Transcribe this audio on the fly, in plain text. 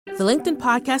The LinkedIn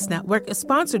Podcast Network is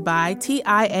sponsored by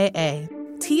TIAA.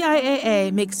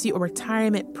 TIAA makes you a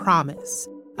retirement promise,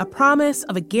 a promise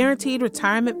of a guaranteed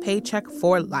retirement paycheck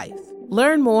for life.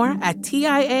 Learn more at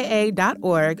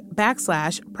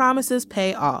TIAA.org/promises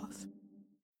pay off.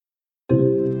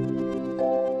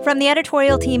 From the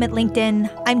editorial team at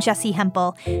LinkedIn, I'm Jessi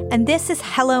Hempel, and this is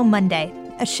Hello Monday,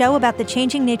 a show about the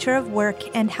changing nature of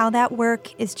work and how that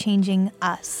work is changing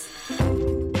us.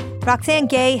 Roxane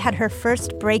Gay had her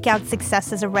first breakout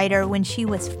success as a writer when she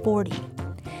was 40.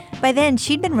 By then,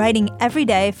 she'd been writing every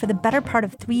day for the better part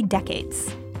of 3 decades.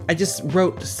 I just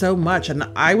wrote so much, and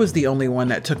I was the only one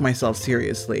that took myself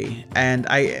seriously. And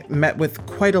I met with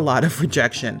quite a lot of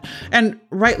rejection. And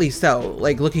rightly so.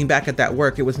 Like, looking back at that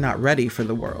work, it was not ready for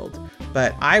the world.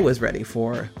 But I was ready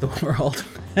for the world.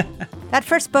 That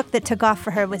first book that took off for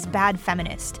her was Bad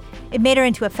Feminist. It made her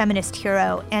into a feminist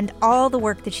hero, and all the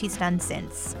work that she's done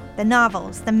since. The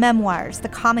novels, the memoirs, the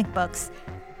comic books.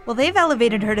 Well, they've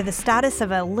elevated her to the status of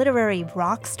a literary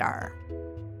rock star.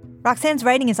 Roxane's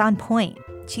writing is on point.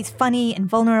 She's funny and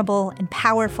vulnerable and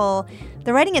powerful.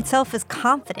 The writing itself is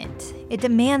confident. It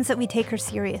demands that we take her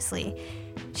seriously.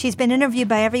 She's been interviewed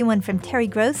by everyone from Terry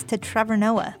Gross to Trevor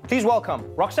Noah. Please welcome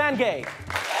Roxane Gay.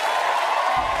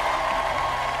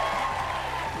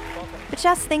 But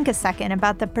just think a second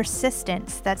about the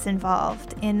persistence that's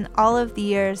involved in all of the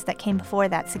years that came before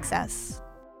that success.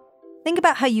 Think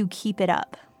about how you keep it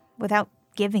up without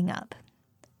giving up.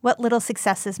 What little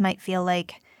successes might feel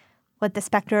like, what the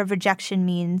specter of rejection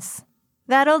means.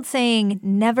 That old saying,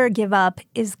 never give up,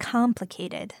 is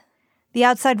complicated. The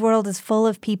outside world is full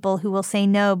of people who will say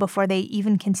no before they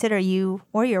even consider you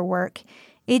or your work.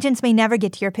 Agents may never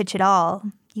get to your pitch at all.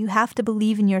 You have to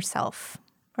believe in yourself,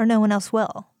 or no one else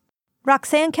will.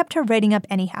 Roxane kept her writing up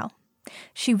anyhow.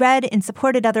 She read and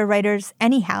supported other writers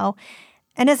anyhow,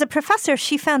 and as a professor,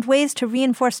 she found ways to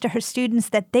reinforce to her students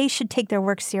that they should take their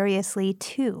work seriously,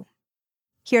 too.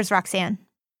 Here's Roxane.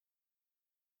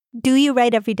 Do you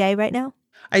write every day right now?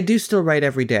 I do still write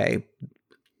every day.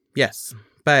 Yes.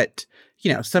 But,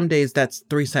 some days that's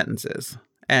 3 sentences.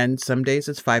 And some days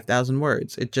it's 5,000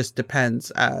 words. It just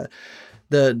depends.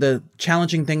 The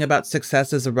challenging thing about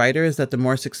success as a writer is that the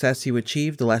more success you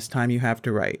achieve, the less time you have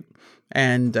to write.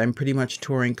 And I'm pretty much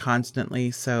touring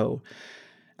constantly, so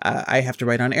I have to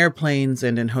write on airplanes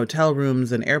and in hotel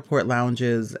rooms and airport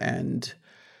lounges and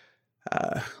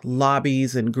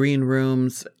lobbies and green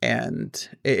rooms. And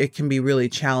it can be really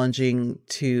challenging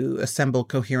to assemble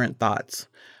coherent thoughts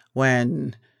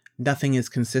when nothing is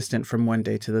consistent from one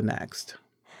day to the next.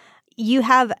 You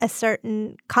have a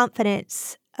certain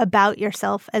confidence about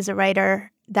yourself as a writer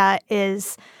that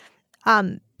is,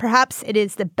 perhaps it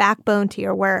is the backbone to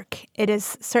your work. It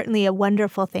is certainly a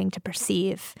wonderful thing to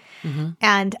perceive. Mm-hmm.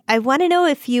 And I want to know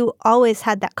if you always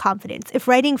had that confidence. If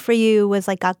writing for you was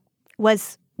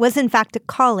was in fact a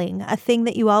calling, a thing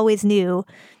that you always knew,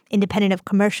 independent of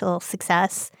commercial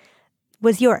success,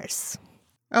 was yours.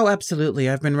 Oh, absolutely.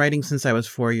 I've been writing since I was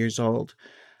 4 years old.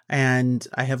 And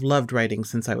I have loved writing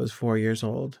since I was 4 years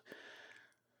old.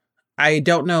 I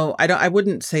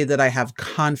wouldn't say that I have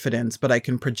confidence, but I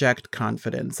can project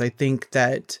confidence. I think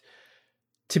that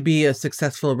to be a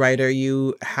successful writer,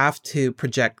 you have to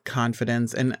project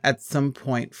confidence and at some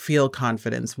point feel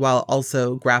confidence while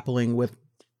also grappling with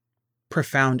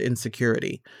profound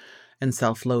insecurity and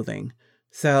self-loathing.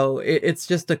 So it's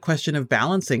just a question of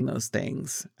balancing those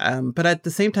things. But at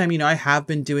the same time, I have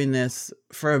been doing this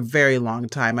for a very long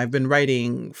time. I've been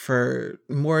writing for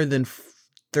more than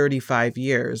 35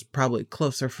 years, probably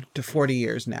closer to 40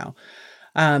 years now.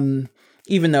 Even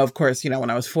though, of course, when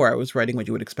I was 4, I was writing what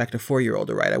you would expect a 4-year-old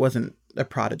to write. I wasn't a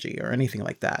prodigy or anything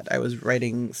like that. I was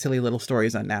writing silly little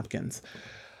stories on napkins.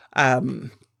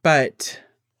 But,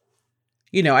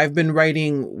 I've been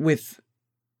writing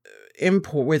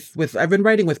I've been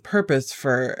writing with purpose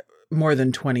for more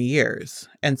than 20 years.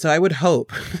 And so I would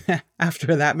hope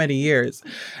after that many years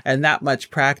and that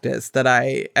much practice that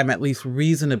I am at least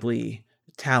reasonably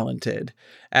talented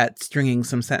at stringing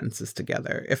some sentences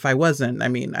together. If I wasn't,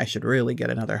 I should really get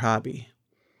another hobby.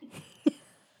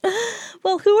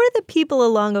 Well, who are the people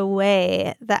along the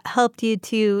way that helped you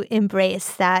to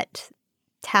embrace that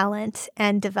talent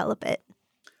and develop it?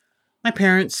 My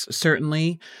parents,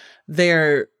 certainly.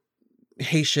 They're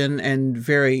Haitian and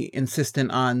very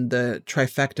insistent on the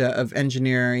trifecta of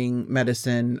engineering,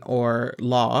 medicine, or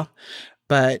law.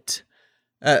 But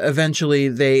eventually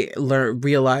they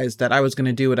realized that I was going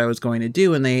to do what I was going to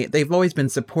do. And they've always been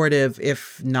supportive,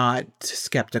 if not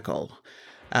skeptical.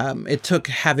 It took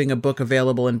having a book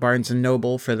available in Barnes &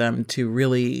 Noble for them to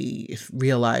really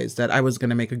realize that I was going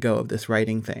to make a go of this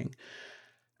writing thing.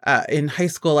 In high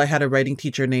school, I had a writing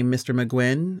teacher named Mr.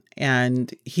 McGuinn,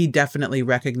 and he definitely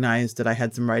recognized that I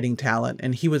had some writing talent.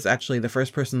 And he was actually the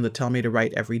first person to tell me to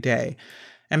write every day.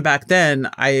 And back then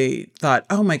I thought,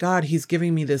 oh my God, he's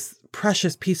giving me this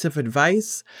precious piece of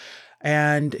advice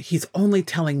and he's only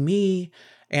telling me.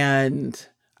 And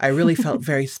I really felt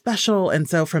very special. And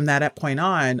so from that point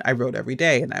on, I wrote every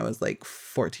day, and I was like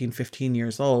 14, 15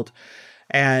 years old.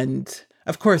 And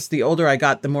of course, the older I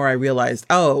got, the more I realized,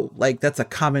 oh, like that's a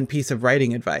common piece of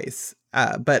writing advice.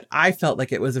 But I felt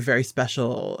like it was a very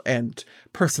special and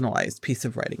personalized piece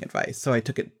of writing advice. So I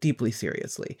took it deeply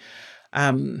seriously.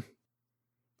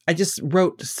 I just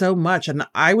wrote so much, and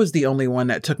I was the only one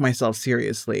that took myself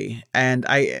seriously. And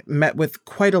I met with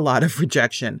quite a lot of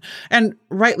rejection, and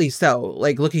rightly so.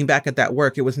 Like looking back at that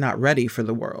work, it was not ready for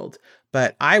the world,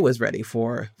 but I was ready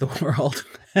for the world.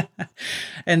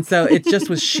 And so it just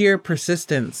was sheer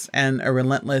persistence and a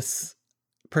relentless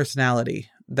personality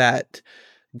that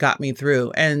got me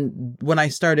through. And when I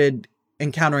started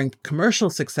encountering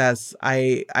commercial success,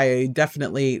 I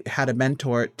definitely had a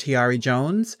mentor, Tiari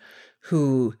Jones,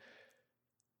 who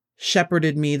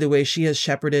shepherded me the way she has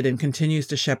shepherded and continues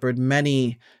to shepherd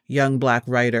many young Black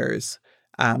writers,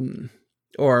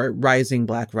 or rising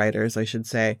Black writers, I should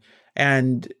say.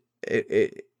 And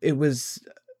it was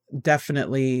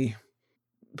definitely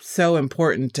so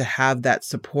important to have that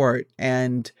support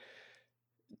and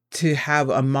to have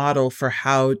a model for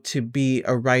how to be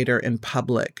a writer in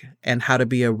public and how to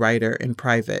be a writer in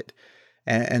private.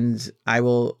 And I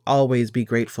will always be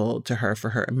grateful to her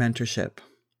for her mentorship.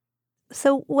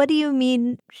 So what do you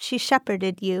mean she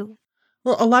shepherded you?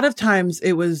 Well, a lot of times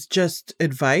it was just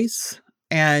advice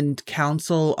and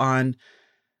counsel on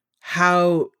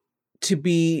how to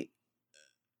be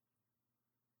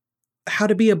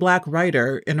a Black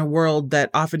writer in a world that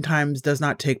oftentimes does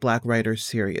not take Black writers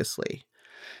seriously.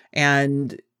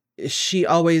 And she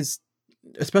always,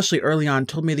 especially early on,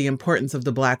 told me the importance of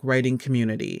the Black writing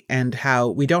community and how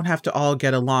we don't have to all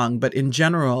get along, but in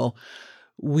general,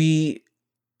 we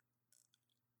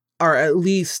are at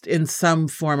least in some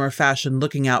form or fashion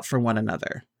looking out for one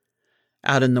another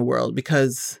out in the world,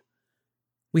 because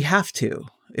we have to.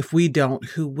 If we don't,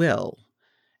 who will?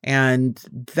 And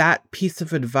that piece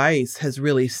of advice has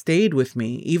really stayed with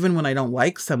me. Even when I don't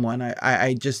like someone,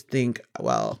 I just think,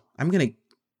 well, I'm going to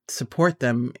support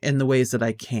them in the ways that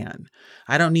I can.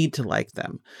 I don't need to like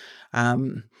them.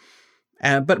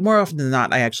 But more often than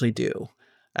not, I actually do.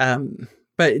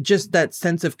 But just that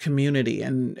sense of community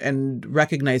and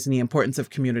recognizing the importance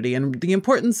of community and the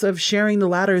importance of sharing the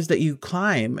ladders that you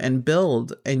climb and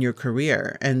build in your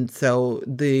career. And so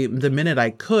the minute I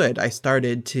could, I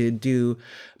started to do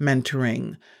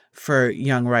mentoring for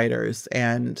young writers,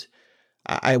 and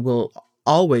I will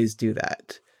always do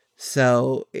that.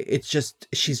 So it's just,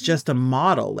 she's just a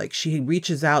model. Like she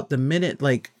reaches out the minute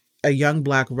like a young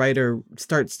Black writer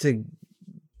starts to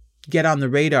get on the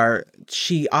radar,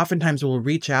 she oftentimes will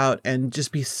reach out and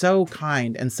just be so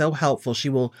kind and so helpful. She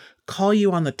will call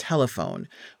you on the telephone,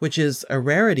 which is a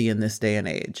rarity in this day and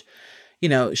age. You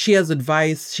know, she has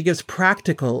advice. She gives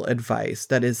practical advice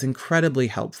that is incredibly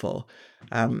helpful.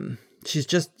 She's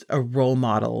just a role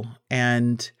model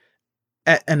and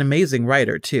an amazing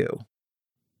writer too.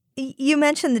 You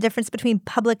mentioned the difference between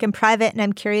public and private, and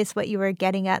I'm curious what you were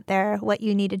getting at there, what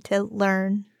you needed to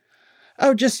learn.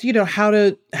 Oh, just, you know, how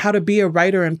to be a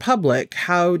writer in public,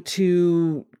 how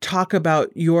to talk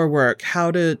about your work, how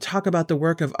to talk about the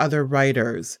work of other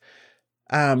writers,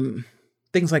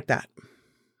 things like that.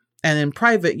 And in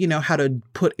private, you know, how to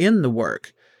put in the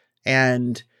work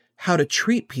and how to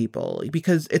treat people,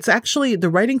 because it's actually, the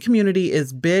writing community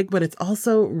is big, but it's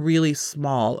also really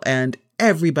small and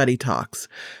everybody talks.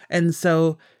 And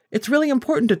so it's really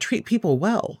important to treat people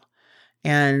well.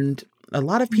 And a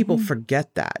lot of people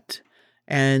forget that.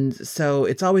 And so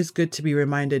it's always good to be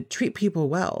reminded, treat people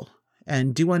well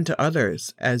and do unto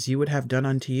others as you would have done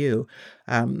unto you.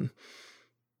 And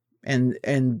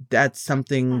that's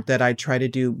something that I try to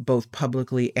do both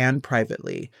publicly and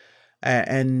privately.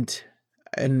 And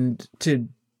to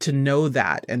know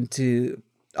that and to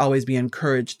always be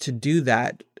encouraged to do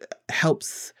that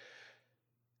helps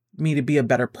me to be a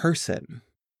better person.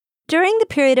 During the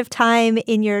period of time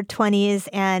in your 20s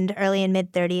and early and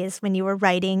mid 30s when you were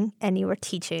writing and you were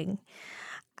teaching,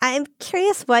 I'm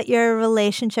curious what your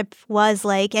relationship was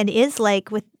like and is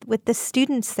like with the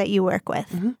students that you work with.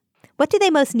 Mm-hmm. What do they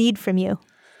most need from you?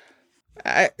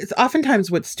 It's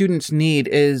oftentimes what students need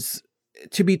is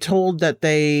to be told that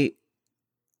they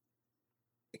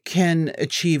can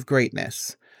achieve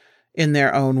greatness in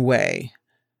their own way.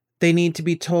 They need to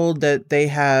be told that they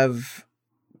have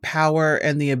power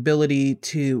and the ability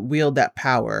to wield that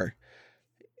power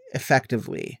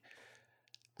effectively.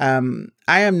 I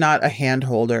am not a hand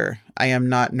holder. I am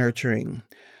not nurturing.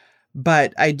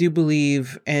 But I do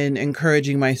believe in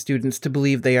encouraging my students to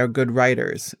believe they are good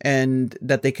writers and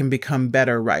that they can become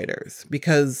better writers.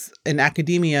 Because in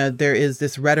academia, there is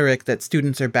this rhetoric that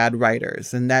students are bad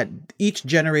writers and that each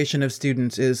generation of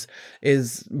students is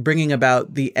bringing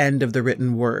about the end of the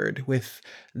written word with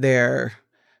their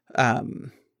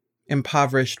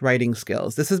impoverished writing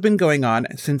skills. This has been going on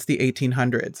since the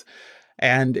 1800s.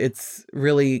 And it's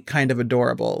really kind of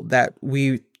adorable that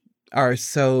we are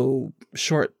so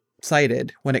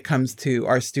short-sighted when it comes to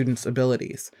our students'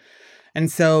 abilities.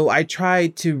 And so I try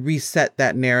to reset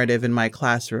that narrative in my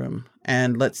classroom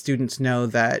and let students know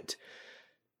that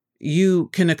you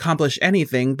can accomplish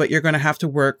anything, but you're going to have to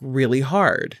work really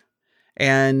hard.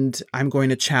 And I'm going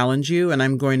to challenge you and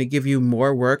I'm going to give you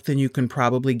more work than you can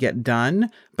probably get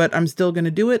done, but I'm still going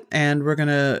to do it and we're going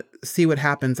to see what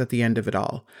happens at the end of it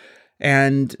all.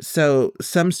 And so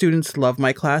some students love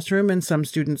my classroom and some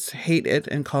students hate it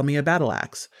and call me a battle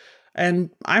axe.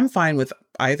 And I'm fine with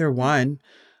either one,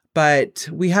 but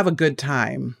we have a good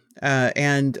time.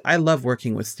 And I love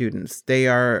working with students. They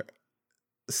are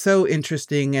so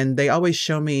interesting and they always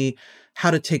show me how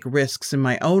to take risks in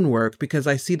my own work because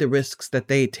I see the risks that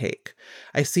they take.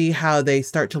 I see how they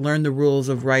start to learn the rules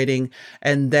of writing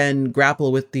and then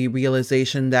grapple with the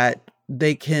realization that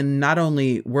they can not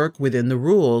only work within the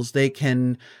rules, they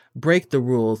can break the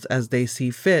rules as they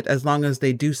see fit, as long as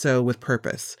they do so with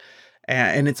purpose.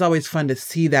 And it's always fun to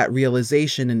see that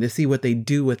realization and to see what they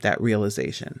do with that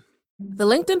realization. The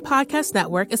LinkedIn Podcast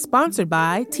Network is sponsored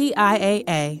by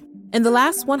TIAA. In the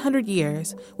last 100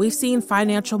 years, we've seen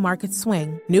financial markets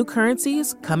swing, new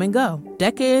currencies come and go,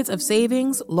 decades of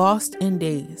savings lost in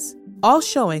days, all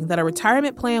showing that a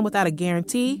retirement plan without a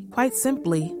guarantee, quite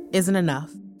simply, isn't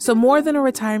enough. So more than a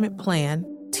retirement plan,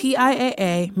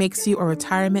 TIAA makes you a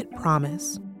retirement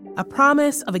promise. A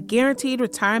promise of a guaranteed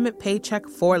retirement paycheck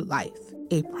for life.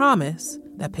 A promise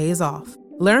that pays off.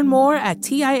 Learn more at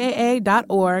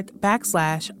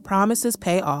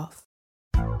TIAA.org/promisespayoff.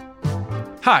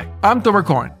 Hi, I'm Tomer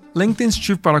Cohen, LinkedIn's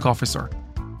Chief Product Officer.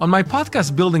 On my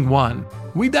podcast, Building One,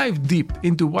 we dive deep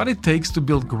into what it takes to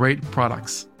build great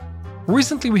products.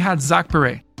 Recently, we had Zach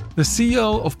Perret, the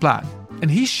CEO of Plaid,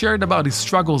 and he shared about his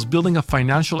struggles building a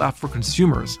financial app for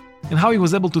consumers and how he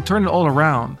was able to turn it all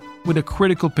around with a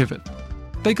critical pivot.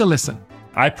 Take a listen.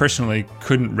 I personally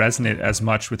couldn't resonate as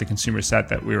much with the consumer set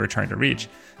that we were trying to reach.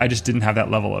 I just didn't have that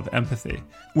level of empathy.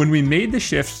 When we made the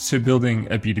shift to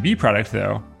building a B2B product,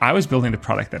 though, I was building the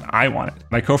product that I wanted.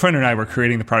 My co-founder and I were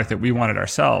creating the product that we wanted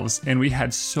ourselves, and we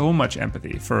had so much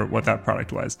empathy for what that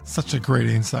product was. Such a great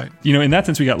insight. You know, in that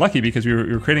sense, we got lucky because we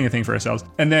were creating a thing for ourselves.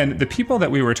 And then the people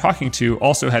that we were talking to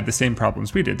also had the same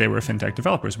problems we did. They were fintech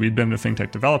developers. We'd been a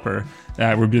fintech developer.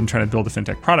 We've been trying to build a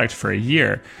fintech product for a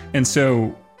year. And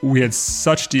so we had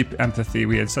such deep empathy.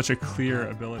 We had such a clear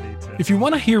ability to... If you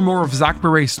want to hear more of Zach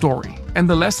Perret's story and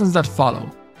the lessons that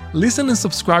follow, listen and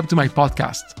subscribe to my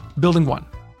podcast, Building One.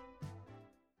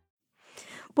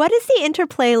 What is the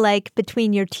interplay like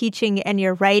between your teaching and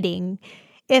your writing?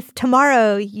 If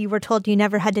tomorrow you were told you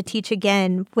never had to teach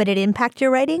again, would it impact your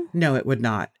writing? No, it would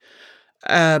not.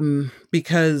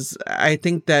 Because I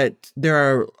think that there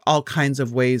are all kinds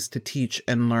of ways to teach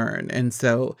and learn. And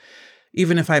so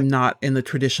even if I'm not in the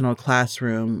traditional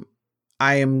classroom,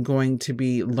 I am going to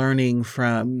be learning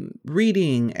from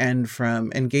reading and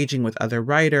from engaging with other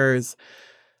writers.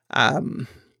 I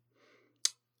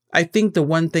think the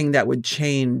one thing that would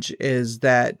change is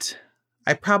that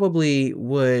I probably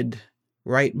would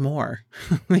write more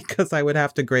because I would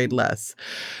have to grade less.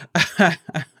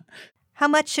 How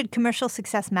much should commercial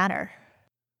success matter?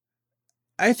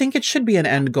 I think it should be an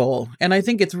end goal, and I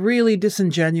think it's really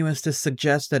disingenuous to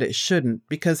suggest that it shouldn't,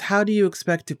 because how do you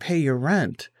expect to pay your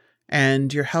rent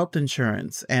and your health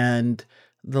insurance and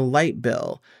the light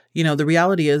bill? You know, the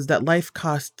reality is that life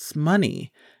costs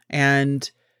money, and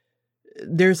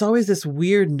there's always this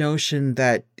weird notion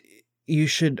that you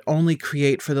should only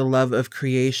create for the love of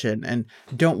creation and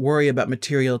don't worry about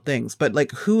material things. But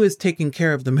like, who is taking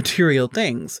care of the material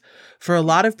things? For a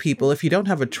lot of people, if you don't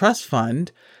have a trust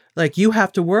fund, like, you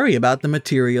have to worry about the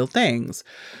material things.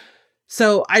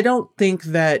 So I don't think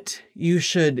that you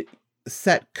should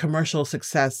set commercial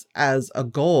success as a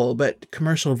goal, but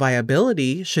commercial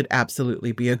viability should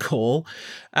absolutely be a goal.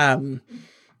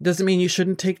 Doesn't mean you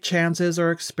shouldn't take chances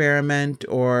or experiment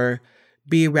or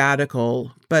be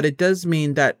radical, but it does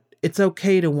mean that it's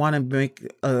okay to want to make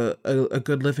a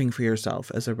good living for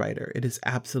yourself as a writer. It is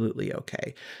absolutely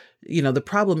okay. The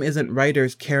problem isn't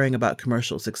writers caring about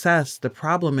commercial success. The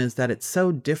problem is that it's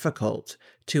so difficult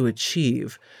to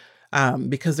achieve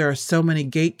because there are so many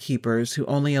gatekeepers who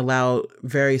only allow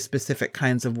very specific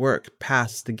kinds of work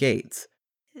past the gates.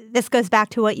 This goes back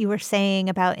to what you were saying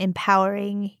about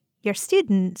empowering your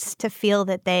students to feel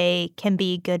that they can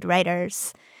be good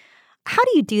writers. How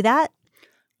do you do that?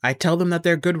 I tell them that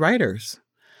they're good writers.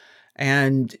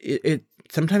 And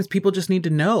sometimes people just need to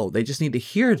know. They just need to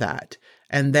hear that.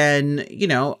 And then,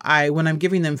 when I'm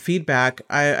giving them feedback,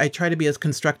 I try to be as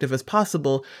constructive as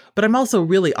possible, but I'm also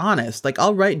really honest. Like,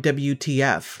 I'll write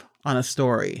WTF on a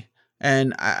story.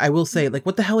 And I will say, like,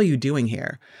 what the hell are you doing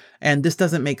here? And this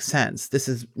doesn't make sense. This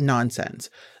is nonsense.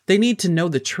 They need to know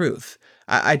the truth.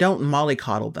 I don't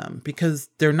mollycoddle them because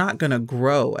they're not going to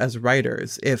grow as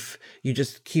writers if you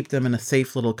just keep them in a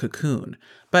safe little cocoon.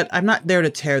 But I'm not there to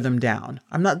tear them down.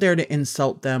 I'm not there to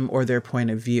insult them or their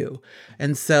point of view.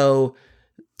 And so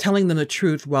telling them the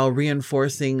truth while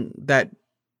reinforcing that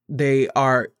they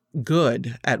are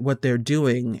good at what they're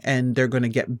doing and they're going to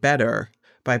get better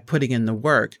by putting in the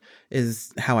work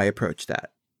is how I approach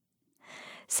that.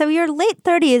 So your late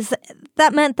 30s,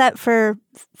 that meant that for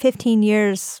 15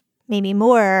 years, maybe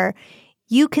more,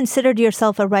 you considered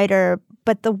yourself a writer,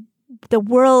 but the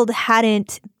world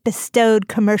hadn't bestowed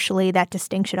commercially that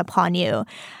distinction upon you.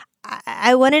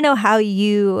 I want to know how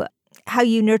you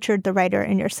nurtured the writer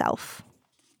in yourself.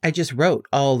 I just wrote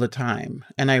all the time,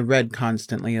 and I read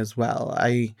constantly as well.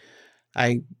 I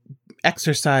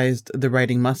exercised the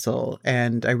writing muscle,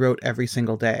 and I wrote every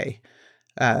single day.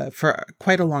 For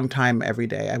quite a long time every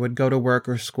day. I would go to work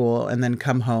or school and then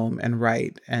come home and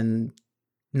write and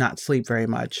not sleep very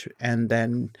much and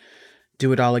then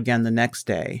do it all again the next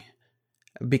day,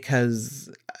 because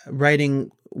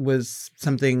writing was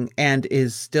something and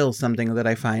is still something that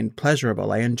I find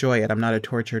pleasurable. I enjoy it. I'm not a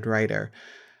tortured writer.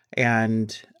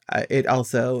 And it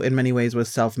also, in many ways, was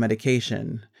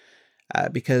self-medication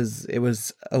because it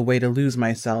was a way to lose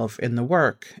myself in the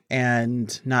work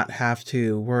and not have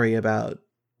to worry about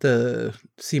the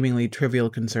seemingly trivial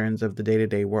concerns of the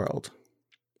day-to-day world.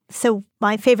 So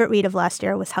my favorite read of last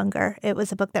year was Hunger. It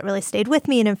was a book that really stayed with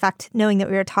me. And in fact, knowing that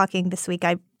we were talking this week,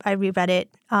 I reread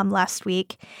it last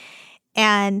week.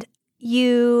 And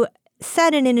you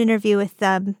said in an interview with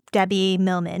Debbie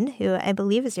Millman, who I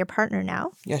believe is your partner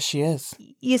now. Yes, she is.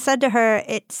 You said to her,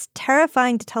 it's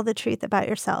terrifying to tell the truth about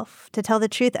yourself, to tell the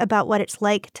truth about what it's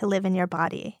like to live in your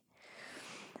body.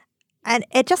 And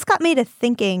it just got me to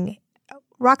thinking,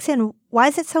 Roxane, why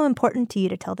is it so important to you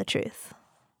to tell the truth?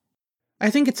 I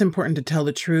think it's important to tell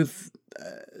the truth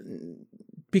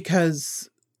because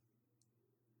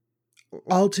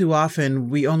all too often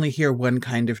we only hear one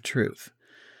kind of truth.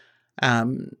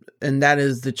 And that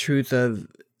is the truth of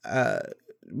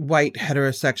white,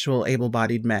 heterosexual,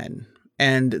 able-bodied men.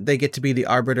 And they get to be the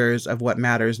arbiters of what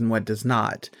matters and what does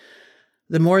not.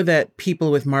 The more that people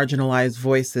with marginalized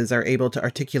voices are able to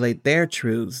articulate their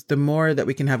truths, the more that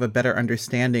we can have a better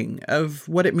understanding of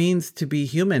what it means to be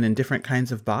human in different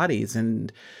kinds of bodies.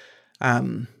 And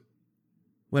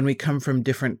when we come from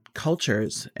different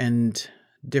cultures and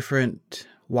different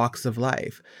walks of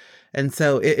life. And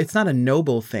so it's not a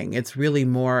noble thing. It's really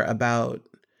more about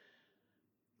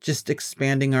just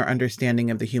expanding our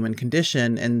understanding of the human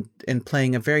condition and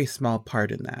playing a very small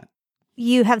part in that.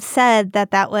 You have said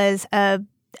that that was a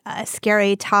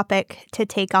scary topic to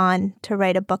take on, to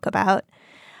write a book about.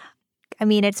 I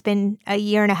mean, it's been a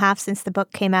year and a half since the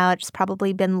book came out. It's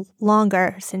probably been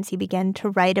longer since you began to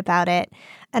write about it.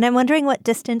 And I'm wondering what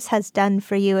distance has done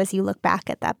for you as you look back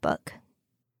at that book.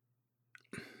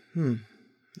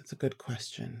 That's a good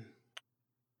question.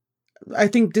 I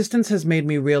think distance has made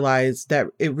me realize that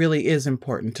it really is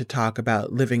important to talk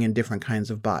about living in different kinds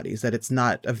of bodies, that it's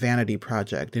not a vanity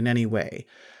project in any way,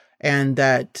 and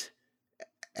that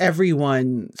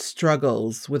everyone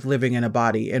struggles with living in a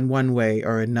body in one way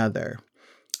or another.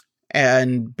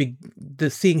 And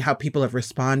seeing how people have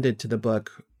responded to the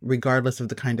book, regardless of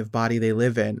the kind of body they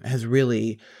live in, has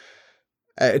really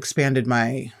expanded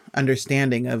my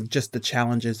understanding of just the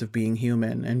challenges of being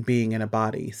human and being in a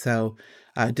body. So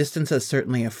distance has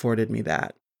certainly afforded me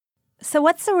that. So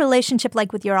what's the relationship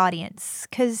like with your audience?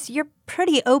 Because you're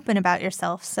pretty open about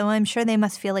yourself, so I'm sure they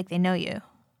must feel like they know you.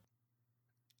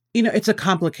 It's a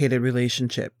complicated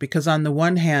relationship because on the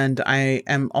one hand, I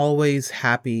am always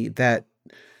happy that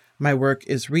my work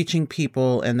is reaching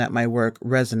people and that my work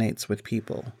resonates with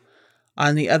people.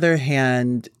 On the other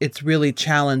hand, it's really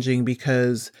challenging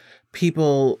because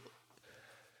people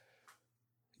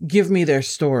give me their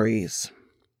stories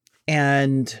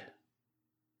and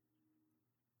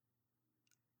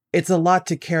it's a lot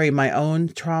to carry my own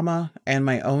trauma and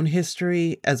my own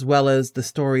history, as well as the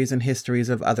stories and histories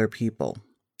of other people.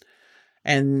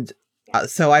 And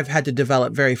so I've had to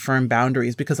develop very firm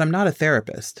boundaries because I'm not a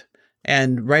therapist.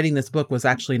 And writing this book was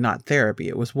actually not therapy.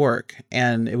 It was work.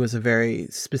 And it was a very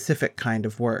specific kind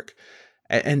of work.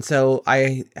 And so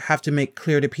I have to make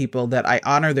clear to people that I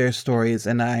honor their stories,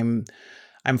 and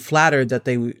I'm flattered that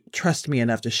they trust me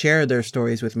enough to share their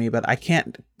stories with me, but I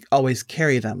can't always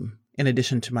carry them in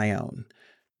addition to my own.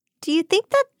 Do you think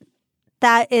that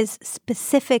that is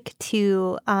specific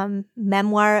to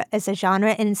memoir as a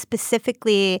genre, and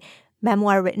specifically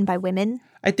memoir written by women?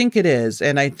 I think it is.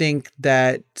 And I think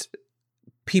that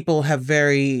people have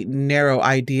very narrow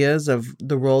ideas of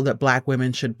the role that Black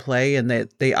women should play, and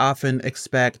that they often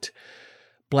expect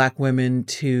Black women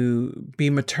to be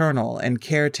maternal and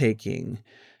caretaking.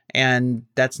 And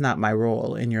that's not my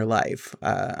role in your life.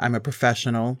 I'm a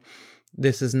professional.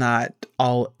 This is not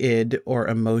all id or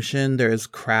emotion. There is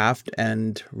craft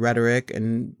and rhetoric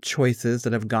and choices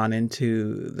that have gone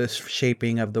into the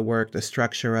shaping of the work, the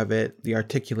structure of it, the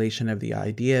articulation of the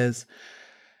ideas.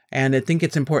 And I think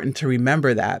it's important to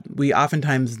remember that. We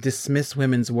oftentimes dismiss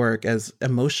women's work as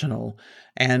emotional,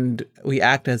 and we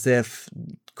act as if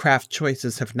craft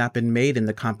choices have not been made in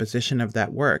the composition of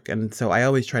that work. And so I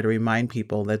always try to remind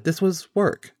people that this was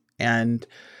work, and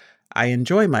I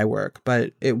enjoy my work,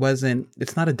 but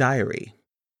it's not a diary.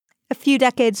 A few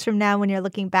decades from now, when you're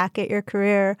looking back at your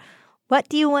career, what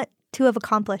do you want to have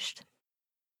accomplished?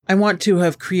 I want to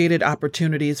have created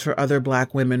opportunities for other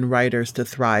Black women writers to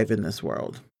thrive in this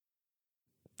world.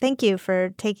 Thank you for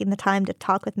taking the time to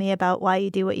talk with me about why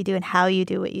you do what you do and how you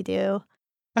do what you do.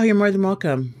 Oh, you're more than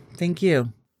welcome. Thank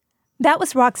you. That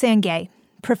was Roxane Gay,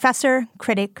 professor,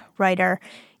 critic, writer.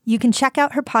 You can check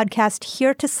out her podcast,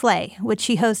 Here to Slay, which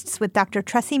she hosts with Dr.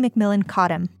 Tressie McMillan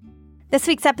Cottom. This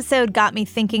week's episode got me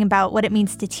thinking about what it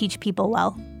means to teach people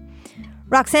well.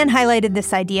 Roxane highlighted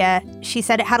this idea. She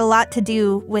said it had a lot to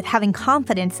do with having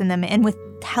confidence in them and with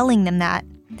telling them that.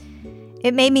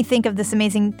 It made me think of this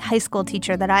amazing high school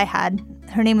teacher that I had.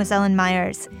 Her name was Ellen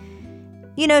Myers.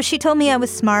 You know, she told me I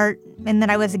was smart and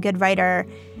that I was a good writer.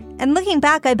 And looking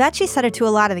back, I bet she said it to a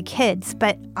lot of the kids,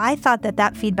 but I thought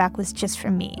that feedback was just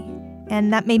for me.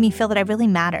 And that made me feel that I really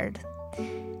mattered.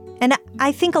 And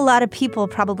I think a lot of people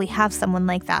probably have someone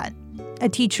like that, a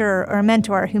teacher or a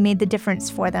mentor who made the difference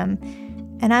for them.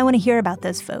 And I want to hear about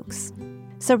those folks.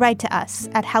 So write to us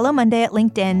at Hello Monday at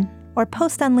LinkedIn, or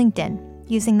post on LinkedIn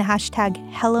using the hashtag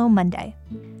Hello Monday.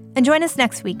 And join us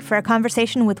next week for a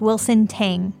conversation with Wilson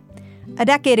Tang. A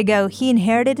decade ago, he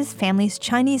inherited his family's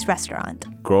Chinese restaurant.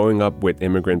 Growing up with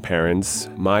immigrant parents,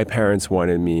 my parents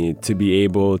wanted me to be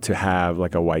able to have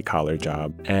like a white-collar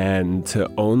job and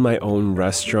to own my own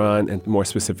restaurant, and more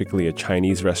specifically a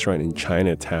Chinese restaurant in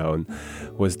Chinatown,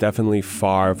 was definitely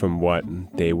far from what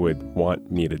they would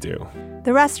want me to do.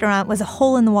 The restaurant was a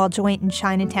hole-in-the-wall joint in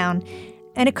Chinatown,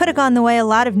 and it could have gone the way a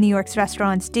lot of New York's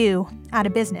restaurants do, out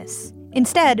of business.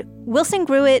 Instead, Wilson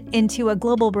grew it into a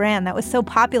global brand that was so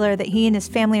popular that he and his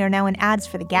family are now in ads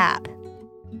for The Gap.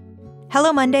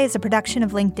 Hello Monday is a production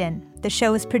of LinkedIn. The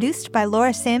show is produced by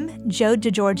Laura Sim. Joe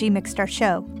DeGiorgi mixed our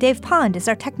show. Dave Pond is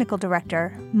our technical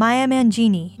director. Maya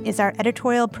Mangini is our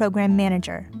editorial program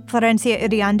manager. Florencia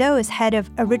Iriando is head of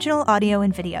original audio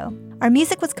and video. Our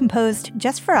music was composed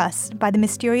just for us by the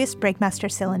mysterious Breakmaster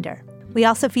Cylinder. We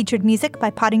also featured music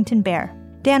by Poddington Bear.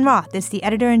 Dan Roth is the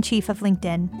editor-in-chief of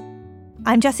LinkedIn.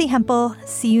 I'm Jessie Hempel.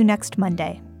 See you next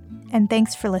Monday. And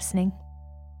thanks for listening.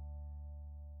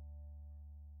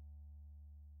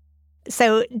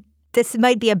 So this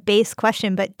might be a base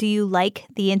question, but do you like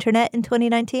the internet in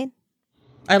 2019?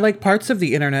 I like parts of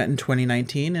the internet in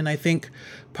 2019, and I think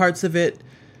parts of it,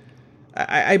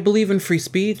 I believe in free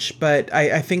speech, but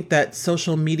I think that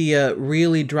social media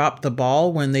really dropped the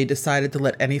ball when they decided to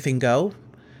let anything go.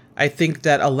 I think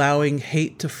that allowing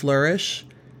hate to flourish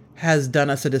has done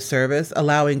us a disservice.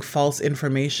 Allowing false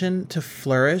information to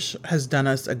flourish has done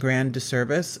us a grand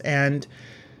disservice. And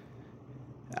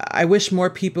I wish more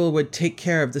people would take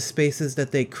care of the spaces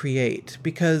that they create,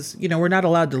 because, you know, we're not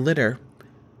allowed to litter.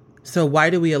 So why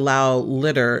do we allow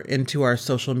litter into our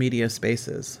social media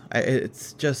spaces?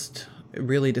 It's just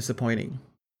really disappointing.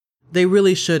 They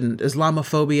really shouldn't.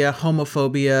 Islamophobia,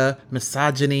 homophobia,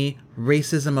 misogyny,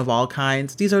 racism of all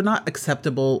kinds, these are not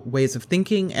acceptable ways of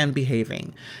thinking and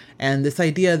behaving. And this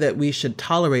idea that we should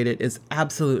tolerate it is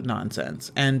absolute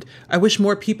nonsense. And I wish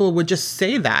more people would just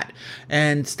say that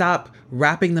and stop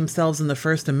wrapping themselves in the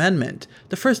First Amendment.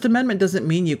 The First Amendment doesn't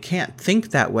mean you can't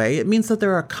think that way. It means that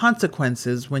there are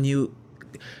consequences when you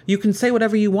you can say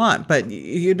whatever you want, but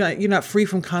you're not free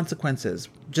from consequences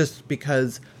just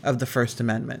because of the First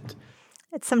Amendment.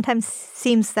 It sometimes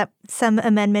seems that some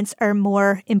amendments are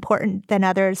more important than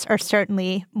others, or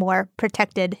certainly more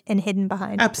protected and hidden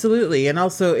behind. Absolutely. And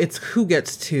also it's who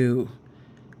gets to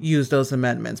use those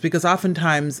amendments, because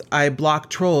oftentimes I block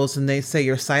trolls and they say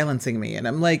you're silencing me. And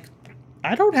I'm like,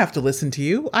 I don't have to listen to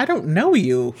you. I don't know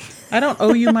you. I don't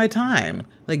owe you my time.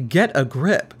 Like, get a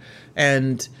grip.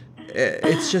 And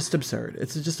it's just absurd.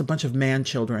 It's just a bunch of man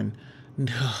children.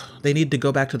 They need to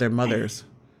go back to their mothers.